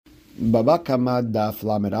Baba Kama Daf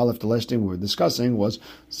Lamed Aleph. The last thing we were discussing was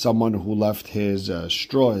someone who left his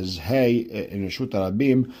straw, his hay in Reshut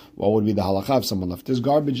Rabim. What would be the halakha? If someone left his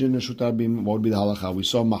garbage in Reshut Rabim, what would be the halakha? We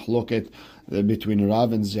saw mahloket between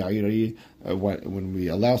Rav and Zairi. When we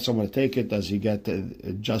allow someone to take it, does he get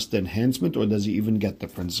just enhancement or does he even get the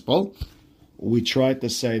principal? We tried to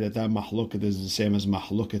say that mahloket is the same as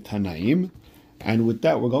mahloket Hanaim. And with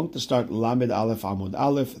that, we're going to start Lamed Aleph Amud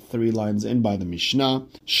Aleph, 3 lines in by the Mishnah.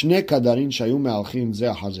 Shne kadarin shayu me'alchin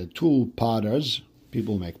zeh hazeh. 2 potters,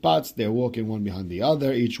 people make pots, they're walking one behind the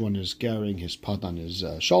other, each one is carrying his pot on his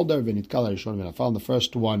shoulder. V'nitkal harishon v'nafal. The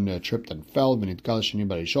first one tripped and fell. V'nitkal sheni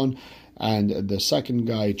barishon. And the second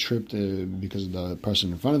guy tripped because of the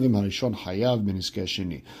person in front of him. Harishon hayav b'niskeh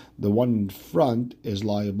sheni. The one in front is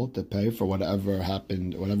liable to pay for whatever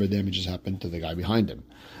damages happened to the guy behind him.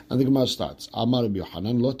 And the Gemara starts. Amar Rabbi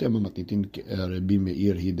Yochanan lo tema matnitin Rabbi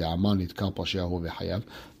Meir hi de'aman nitkal pasheahu v'hayav.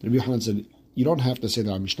 Rabbi Yochanan said, you don't have to say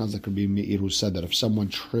that our Mishnah is like Rabbi Meir, who said that if someone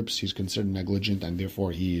trips, he's considered negligent and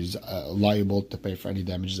therefore he is liable to pay for any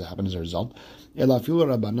damages that happen as a result. Even according to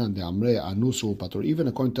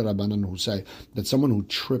Rabbanan, who say that someone who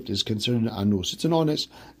tripped is considered an anus, it's an honest,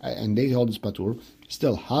 and they hold his patur.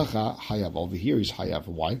 Still, hacha hayav. Over here, he's hayav.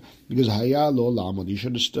 Why? Because haya lo la'amod. He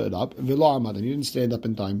should have stood up. V'lo amad, and he didn't stand up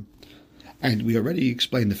in time. And we already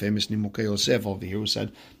explained the famous Nimukei Yosef over here, who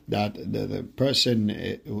said that the person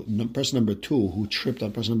number 2 who tripped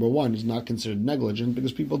on person number 1 is not considered negligent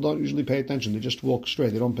because people don't usually pay attention. They just walk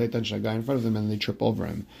straight. They don't pay attention to the guy in front of them and they trip over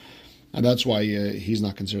him. And that's why he's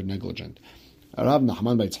not considered negligent. Rav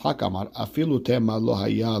Nachman bar Yitzchak Amar, afilu tema lo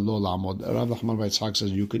haya lo la'amod. Rav Nachman bar Yitzchak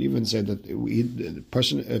says you could even say that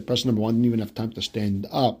person number 1 didn't even have time to stand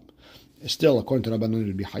up. Still, according to Rabbanan, it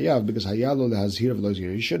would be hayav because hayalo lehazhir v'lo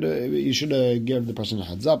zhir. You should give the person a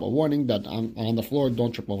heads up, a warning that I'm on the floor,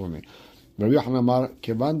 don't trip over me. Rabbi Yochanan Amar,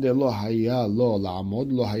 kevan de lo hayalo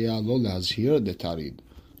la'amod lo hayalo lehazhir de tarid.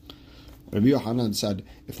 Rabbi Yochanan said,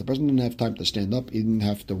 if the person didn't have time to stand up, he didn't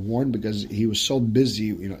have to warn because he was so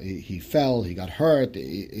busy. He fell, he got hurt,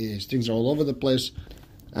 his things are all over the place.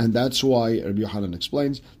 And that's why Rabbi Yochanan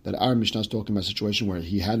explains that our Mishnah is talking about a situation where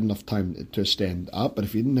he had enough time to stand up, but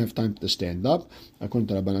if he didn't have time to stand up, according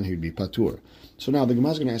to Rabbanan, he would be patur. So now the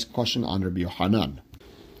Gemara is going to ask a question on Rabbi Yochanan.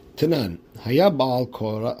 Tanan, haya ba'al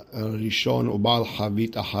kora rishon u'ba'al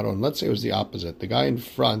havit aharon. Let's say it was the opposite. The guy in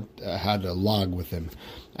front had a log with him,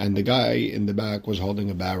 and the guy in the back was holding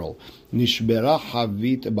a barrel. Nishbera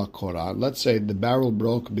havit bakora. Let's say the barrel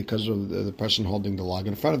broke because of the person holding the log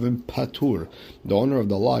in front of him. Patur. The owner of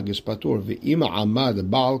the log is patur. Ve'ima amad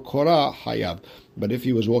ba'al kora hayav. But if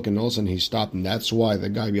he was walking, all of a sudden he stopped, and that's why the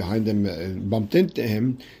guy behind him bumped into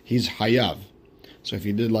him, he's hayav. So if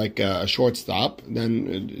he did like a short stop,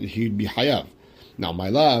 then he'd be hayav. Now, my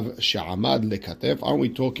love, she'amad lekatef, aren't we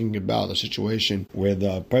talking about a situation where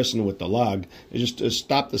the person with the log just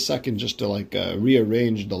stopped a second just to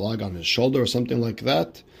rearrange the log on his shoulder or something like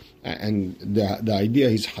that? And the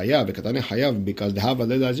idea he's hayav, because the hava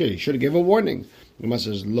le'azir, he should have gave a warning. The Gemara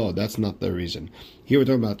says, no, that's not the reason. Here we're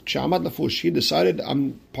talking about she'amad lafush. He decided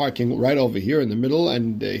I'm parking right over here in the middle,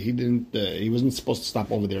 and he wasn't supposed to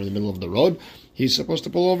stop over there in the middle of the road. He's supposed to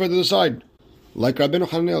pull over to the side. Like Rabbeinu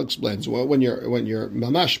Hananel explains, well, when you're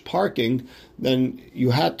mamash parking, then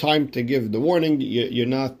you had time to give the warning. You're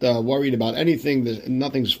not worried about anything.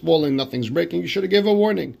 Nothing's falling, nothing's breaking. You should have given a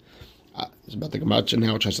warning. It's about the Gemara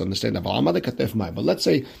now tries to understand that. But let's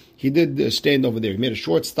say he did stand over there. He made a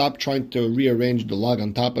short stop trying to rearrange the log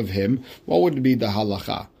on top of him. What would be the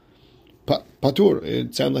halacha? Patur.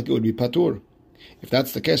 It sounds like it would be patur. If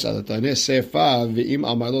that's the case, now, but in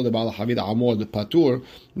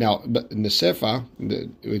the Sefa,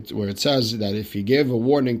 where it says that if he gave a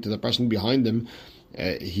warning to the person behind him,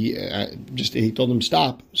 he told him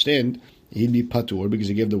stand, he'd be patur because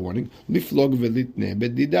he gave the warning. Why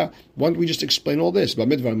don't we just explain all this?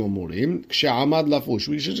 We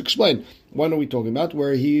should explain. What are we talking about?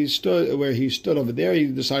 Where he stood over there, he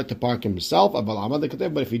decided to park himself.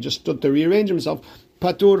 But if he just stood to rearrange himself,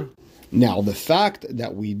 patur. Now, the fact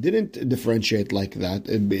that we didn't differentiate like that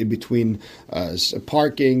between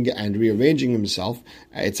parking and rearranging himself,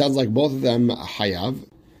 it sounds like both of them hayav,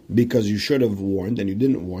 because you should have warned and you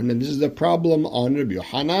didn't warn. And this is the problem on Rabbi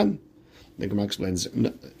Yochanan. The Gemara explains,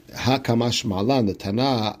 Hakamash Malan, the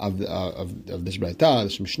Tana of this Braita,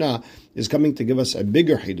 this Mishnah, is coming to give us a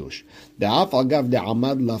bigger hidush. The Afagav de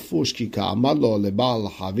Amad Lafush ki Ka'amad lo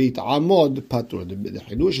lebal havit amod patur. The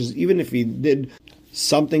hidush is even if he did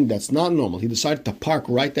something that's not normal, he decided to park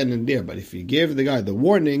right then and there, but if he gave the guy the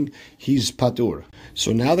warning, he's patur.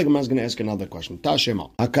 So now the Gemara is going to ask another question. Tashema.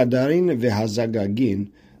 Hakadarin v'hazagagin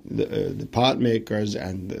the pot makers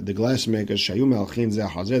and the glass makers,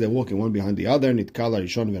 they're walking one behind the other.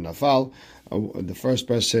 The first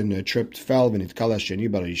person tripped, fell, and it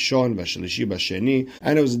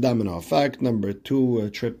was a domino effect. Number 2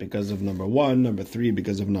 tripped because of number 1, number 3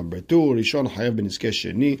 because of number 2. Rishon hayav b'niskeh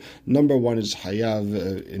sheni. Number 1 is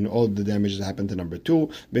hayav in all the damages that happened to number 2.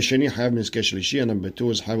 B'sheni hayav b'niskeh shlishi, and number 2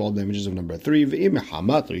 is hayav all damages of number 3. V'im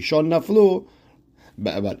hamat rishon naflu.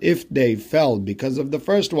 But if they fell because of the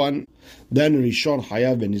first one, then Rishon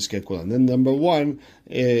Hayav b'niskeh kulan. Then number 1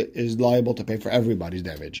 is liable to pay for everybody's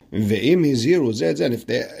damage. Ve'im hiziru zeh, and if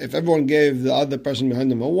everyone gave the other person behind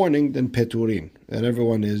them a warning, then peturin, then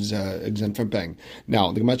everyone is exempt from paying.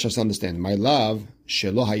 Now the Gemara has to understand. My love,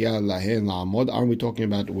 shelo haya lahen la'amod. Aren't we talking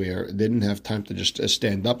about where they didn't have time to just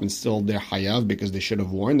stand up and still they're hayav because they should have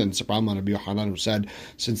warned? And it's a problem on Rabbi Yochanan who said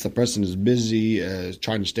since the person is busy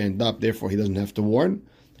trying to stand up, therefore he doesn't have to warn.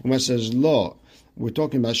 The Gemara says lo. We're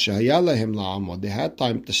talking about shahayalahim la'amod. They had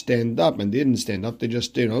time to stand up and they didn't stand up. They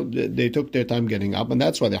just, they took their time getting up, and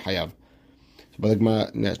that's why they're hayav. But the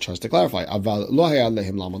Gemara tries to clarify.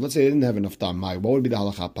 Let's say they didn't have enough time. What would be the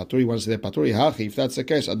halacha? Paturi wants to say paturi hachi. If that's the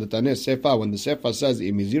case, when the sefa says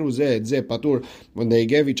patur, when they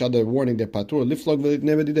gave each other a warning, they're patur.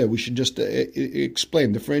 We should just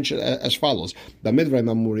explain, differentiate as follows. What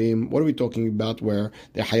are we talking about? Where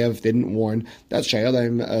they hayav didn't warn? That's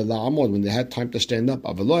shayalahim la'amod, when they had time to stand up.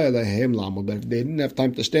 But if they didn't have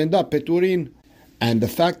time to stand up, peturin. And the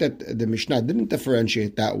fact that the Mishnah didn't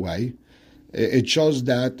differentiate that way, it shows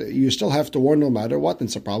that you still have to warn no matter what.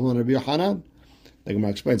 It's a problem on Rabbi Yochanan. The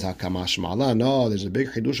Gemara explains, no, there's a big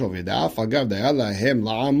chidush over here. That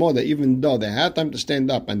even though they had time to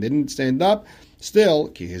stand up and they didn't stand up,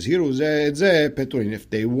 still, if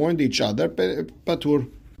they warned each other, patur.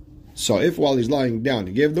 So if while he's lying down,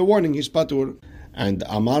 he gave the warning, he's patur. And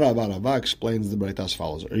Amar Abarava explains the Braita as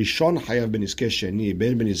follows. Rishon hayav b'niskeh sheni,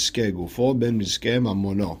 ben b'niskeh gufo, ben b'niskeh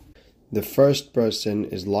mamono. The first person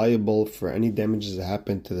is liable for any damages that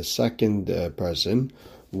happen to the second person,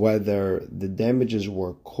 whether the damages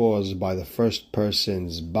were caused by the first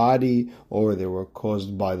person's body or they were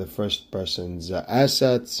caused by the first person's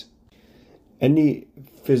assets. Any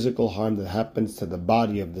physical harm that happens to the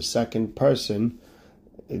body of the second person,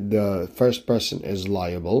 the first person is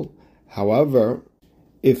liable. However,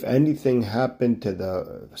 if anything happened to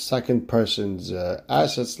the second person's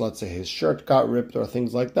assets, let's say his shirt got ripped or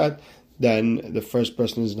things like that, then the first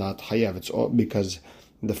person is not hayav. It's all because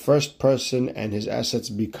the first person and his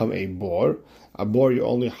assets become a bor. A bor you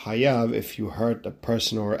only hayav if you hurt a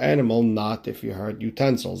person or animal, not if you hurt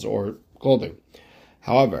utensils or clothing.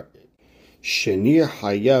 However, sheni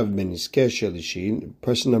hayav b'niskeh shelishi,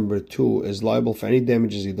 person number 2 is liable for any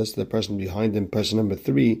damages he does to the person behind him. Person number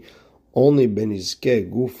 3 only b'niskeh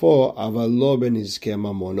gufo, aval lo b'niskeh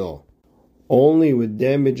mamono. Only with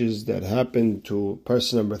damages that happen to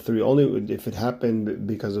person number 3, only if it happened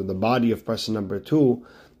because of the body of person number 2,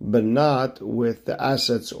 but not with the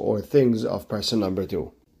assets or things of person number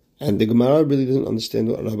 2. And the Gemara really doesn't understand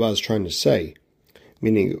what Rabbah is trying to say.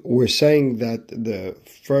 Meaning, we're saying that the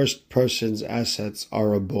first person's assets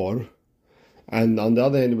are a bor, and on the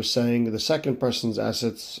other hand, we're saying the second person's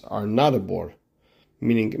assets are not a bor.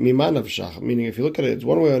 Meaning, if you look at it, it's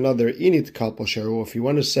one way or another, init kalpo sheru. If you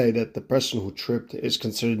want to say that the person who tripped is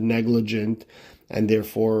considered negligent, and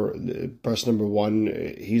therefore person number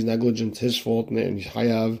 1, he's negligent, his fault, and he's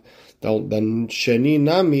hayav, then sheni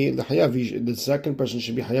nami, the second person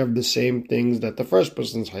should be hayav the same things that the first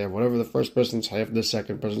person's hayav. Whatever the first person's hayav, the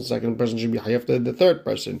second person should be hayav to the third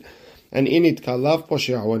person. And init kalav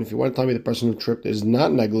poshe'ahu, and if you want to tell me the person who tripped is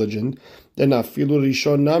not negligent, then afilu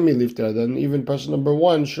rishon nami lifter, then even person number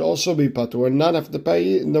 1 should also be patur and not have to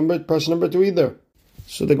pay person number 2 either.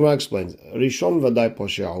 So the Gemara explains, rishon vaday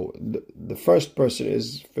poshe'ahu, the first person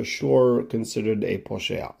is for sure considered a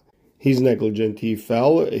poshe'ah. He's negligent, he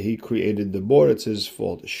fell, he created the bor, it's his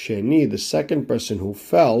fault. Sheni, the second person who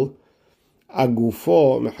fell,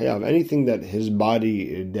 agufo mechayav, anything that his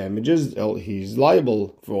body damages, he's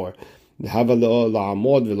liable for. He should have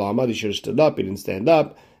stood up, he didn't stand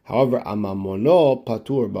up. However, amamono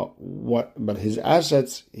patur, but his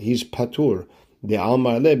assets, he's patur. The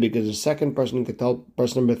almarle, because the second person can tell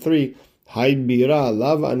person number 3, haid bira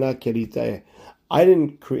lav ana kerite, I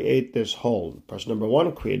didn't create this hole. Person number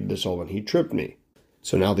 1 created this hole and he tripped me.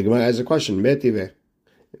 So now the Gemara has a question. Metive.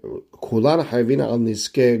 Kulan hayvina al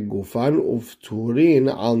niske gufan ufturin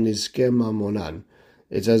al niske mamonan.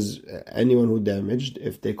 It says anyone who damaged,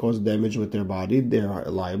 if they caused damage with their body, they are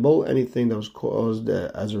liable. Anything that was caused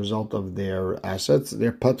as a result of their assets,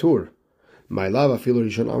 they're patur. My love, afilu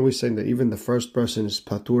rishon. Are we saying that even the first person is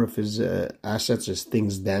patur if his assets is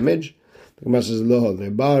things damage? The Gemara says, "Lo,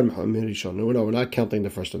 the bar rishon." No, we're not counting the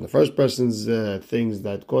first one. The first person's things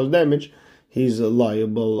that cause damage, he's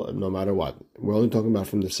liable no matter what. We're only talking about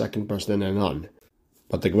from the second person and on.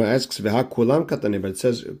 But the Gemara asks, "V'ha kulam katane," but it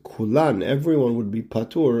says kulan. Everyone would be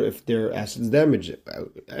patur if their assets damaged.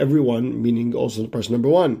 Everyone, meaning also the person number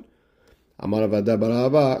one. Amar Avada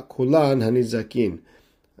Barava kulan hanizakin.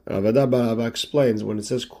 Avada Barava explains when it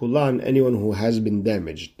says kulan, anyone who has been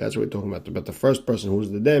damaged. That's what we're talking about. But the first person who's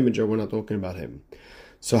the damager, we're not talking about him.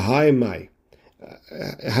 So hi mai.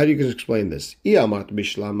 How do you explain this? If you want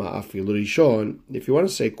to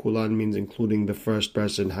say kulan means including the first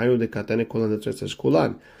person, that's what it says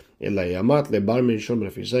kulan. But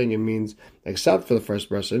if you're saying it means except for the first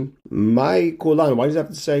person, my kulan, why does it have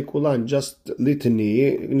to say kulan? Just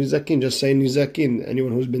litany, nizakin, just say nizakin.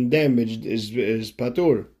 Anyone who's been damaged is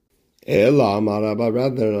patur.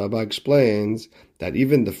 Rather, Rabba explains that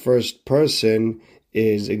even the first person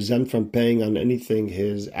is exempt from paying on anything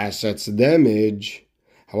his assets damage.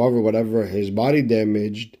 However, whatever his body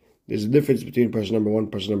damaged, there's a difference between person number one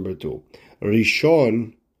and person number two.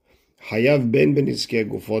 Rishon hayav ben beniske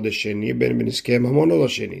gufo sheni ben beniske mamono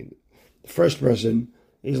sheni. The first person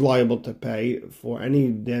is liable to pay for any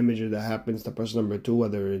damage that happens to person number two,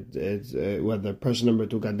 whether whether person number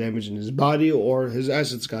two got damaged in his body or his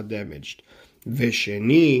assets got damaged.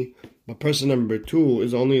 Vesheni. But person number two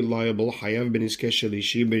is only liable. Hayav beniske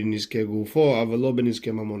shelishi beniske gufo avalo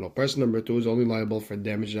beniske mamono. Person number two is only liable for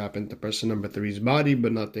damage that happened to person number three's body,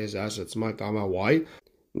 but not to his assets. My Kama, why?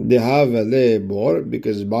 They have a bor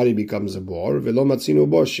because his body becomes a bor. Velo matzinu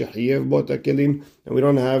bor shechiyev bot akelim, and we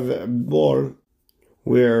don't have a bor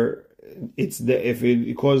where if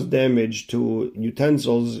it caused damage to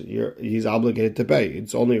utensils, he's obligated to pay.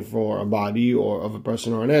 It's only for a body or of a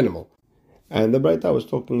person or an animal. And the Braita was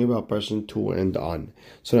talking about person two and on.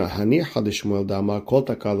 So now, Shmuel Damar Kol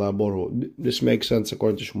Takala Boru. This makes sense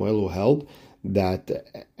according to Shmuel, who held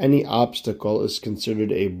that any obstacle is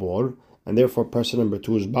considered a bor, and therefore person number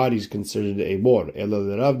two's body is considered a bor.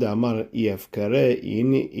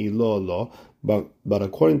 But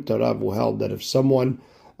according to Rav, who held that if someone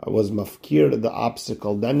was mafkir the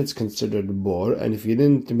obstacle, then it's considered bor, and if you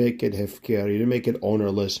didn't make it hefkir, you didn't make it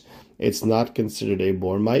ownerless, it's not considered a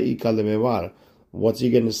bor. What's he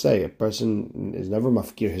going to say? A person is never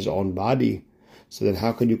mafkir his own body, so then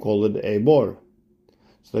how could you call it a bor?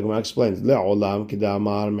 So the Gemara explains, no,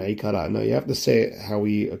 you have to say how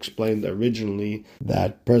he explained originally,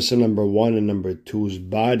 that person number one and number two's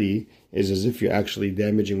body is as if you're actually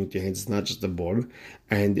damaging with your hands. It's not just a bor,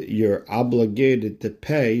 and you're obligated to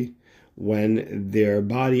pay when their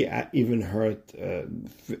body even hurt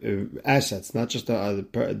assets, not just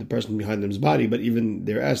the person behind them's body, but even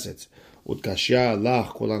their assets. When the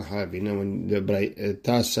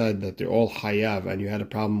Braita said that they're all hayav, and you had a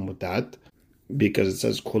problem with that, because it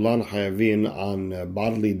says kulan hayavin on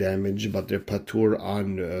bodily damage, but they're patur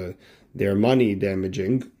on their money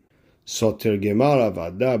damaging. So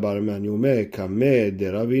Ravada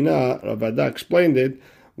explained it.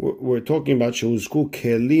 We're talking about shehuzku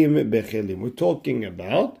kelim bechelim. We're talking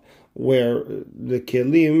about where the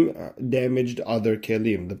kelim damaged other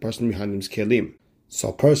kelim, the person behind them's kelim.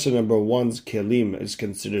 So person number one's kelim is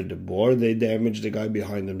considered a bor. They damaged the guy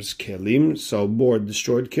behind them's kelim. So bor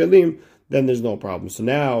destroyed kelim. Then there's no problem. So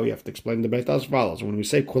now you have to explain the Braita as follows. When we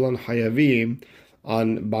say kulan hayavim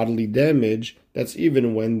on bodily damage, that's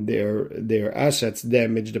even when their assets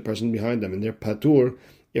damage the person behind them, and they're patur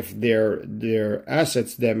if their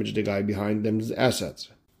assets damage the guy behind them's assets.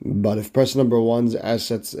 But if person number one's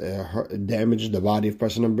assets damage the body of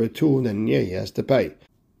person number two, then yeah, he has to pay.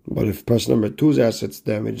 But if person number two's assets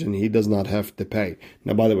damage, then he does not have to pay.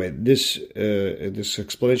 Now, by the way, this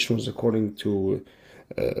explanation was according to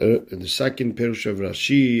the second Pirush of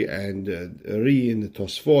Rashi and Ri in the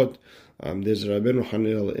Tosfot. There's Rabbeinu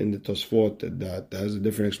Hanil in the Tosfot that has a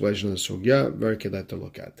different explanation of the Sugya. Very kedai to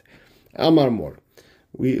look at. Amar Mor.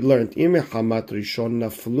 We learned Ime Hamat Rishon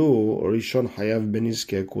Naflu Rishon Hayav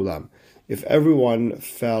Beniske Kulam. If everyone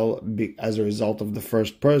fell as a result of the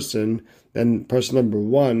first person, then person number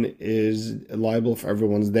one is liable for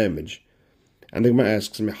everyone's damage. And the Gemara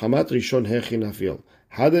asks, Mehamat Rishon Hechi Nafil.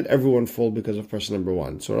 How did everyone fall because of person number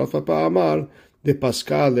one? So Rav Papa Amar de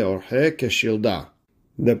Paska leorhe keshilda.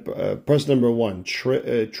 The person number one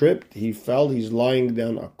tripped. He fell. He's lying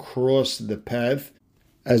down across the path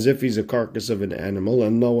as if he's a carcass of an animal,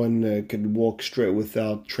 and no one could walk straight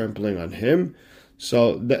without trampling on him.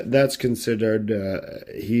 So that's considered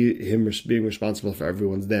him being responsible for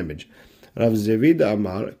everyone's damage. Rav Zevid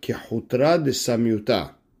Amar ki hutra de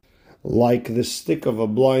samyuta. like the stick of a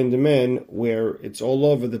blind man where it's all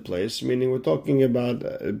over the place, meaning we're talking about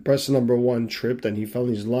person number 1 tripped and he fell,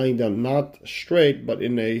 he's lying down not straight but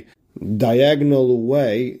in a diagonal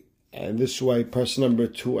way, and this way person number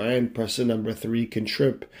 2 and person number 3 can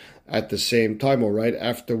trip at the same time or right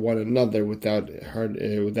after one another without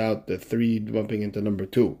the 3 bumping into number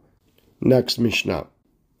 2. Next Mishnah.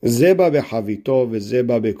 Zeba behavito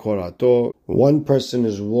v'zeba bekorato. One person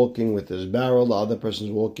is walking with his barrel, the other person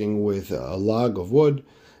is walking with a log of wood,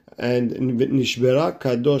 and nishbera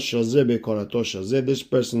kadosh shazeh bekorato shazeh. This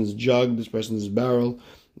person's jug, this person's barrel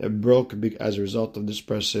broke as a result of this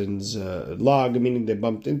person's log, meaning they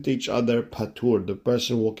bumped into each other. Patur, the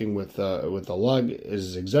person walking with a log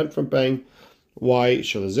is exempt from paying. Why?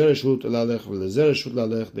 They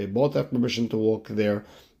both have permission to walk there.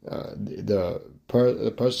 The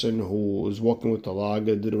person who is walking with the log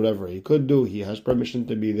did whatever he could do. He has permission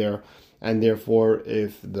to be there, and therefore,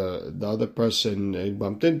 if the other person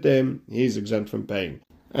bumped into him, he's exempt from paying.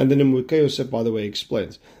 And then Mukhe Yosef, by the way,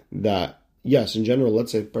 explains that yes, in general,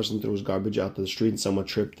 let's say a person throws garbage out to the street and someone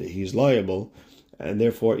tripped, he's liable, and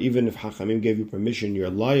therefore, even if Hachamim gave you permission, you're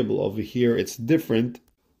liable. Over here, it's different,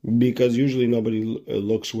 because usually nobody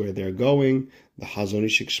looks where they're going. The Hazon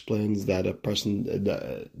Ish explains that a person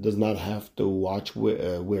does not have to watch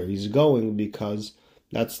where he's going, because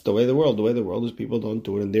that's the way the world is, people don't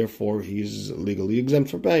do it, and therefore he's legally exempt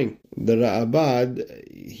from paying. The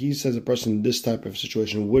Ra'abad, he says a person in this type of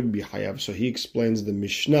situation would be Hayav, so he explains the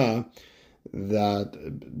Mishnah that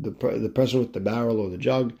the person with the barrel or the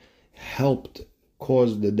jug helped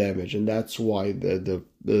cause the damage, and that's why the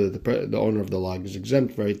owner of the log is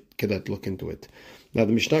exempt. Very cadet, look into it. Now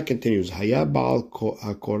the Mishnah continues. Haya ba'al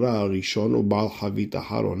hakora rishon u'ba'al havit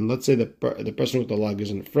aharon. Let's say the person with the log is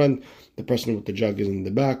in the front, the person with the jug is in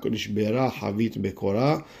the back. Nishbera havit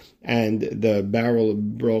bekora, and the barrel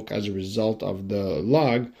broke as a result of the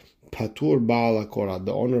log. Patur ba'al hakora.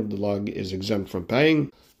 The owner of the log is exempt from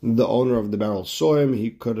paying. The owner of the barrel saw him. He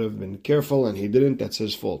could have been careful, and he didn't. That's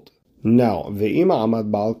his fault. Now, ve'ima amad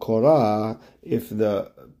ba'al kora, if the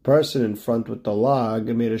person in front with the log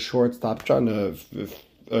made a short stop trying to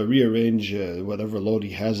rearrange whatever load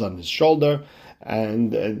he has on his shoulder,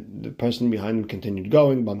 and the person behind him continued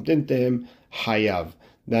going, bumped into him, hayav.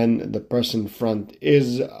 Then the person in front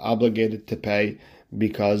is obligated to pay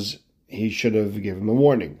because he should have given him a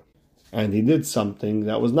warning. And he did something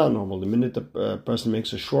that was not normal. The minute the person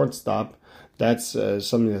makes a short stop, that's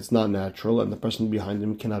something that's not natural, and the person behind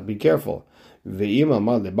him cannot be careful. But if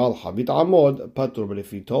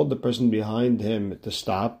he told the person behind him to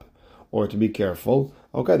stop or to be careful,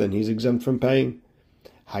 okay, then he's exempt from paying.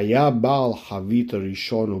 But let's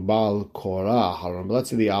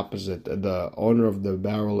say the opposite. The owner of the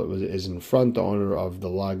barrel is in front, the owner of the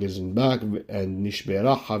log is in back, and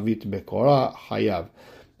nishbera havit bekora hayav.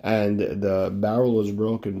 And the barrel was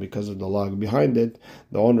broken because of the log behind it.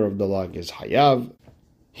 The owner of the log is hayav.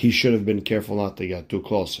 He should have been careful not to get too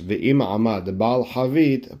close. Ve'im amad ba'al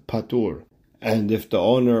havit patur. And if the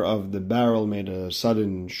owner of the barrel made a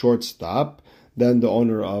sudden short stop, then the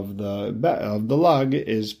owner of the log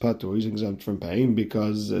is patur. He's exempt from paying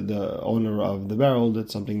because the owner of the barrel did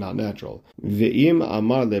something not natural. Ve'im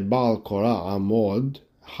amar le'ba'al kora amod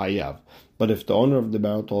hayav. But if the owner of the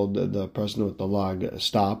barrel told the person with the log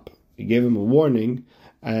stop, he gave him a warning,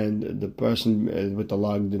 and the person with the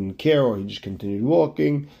log didn't care, or he just continued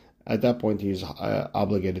walking, at that point he's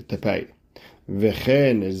obligated to pay. And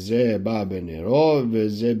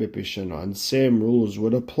same rules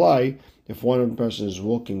would apply if one person is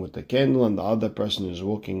walking with the candle and the other person is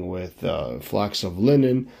walking with flax of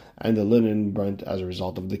linen, and the linen burnt as a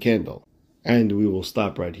result of the candle. And we will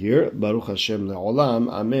stop right here. Baruch Hashem le'olam.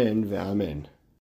 Amen ve'amen.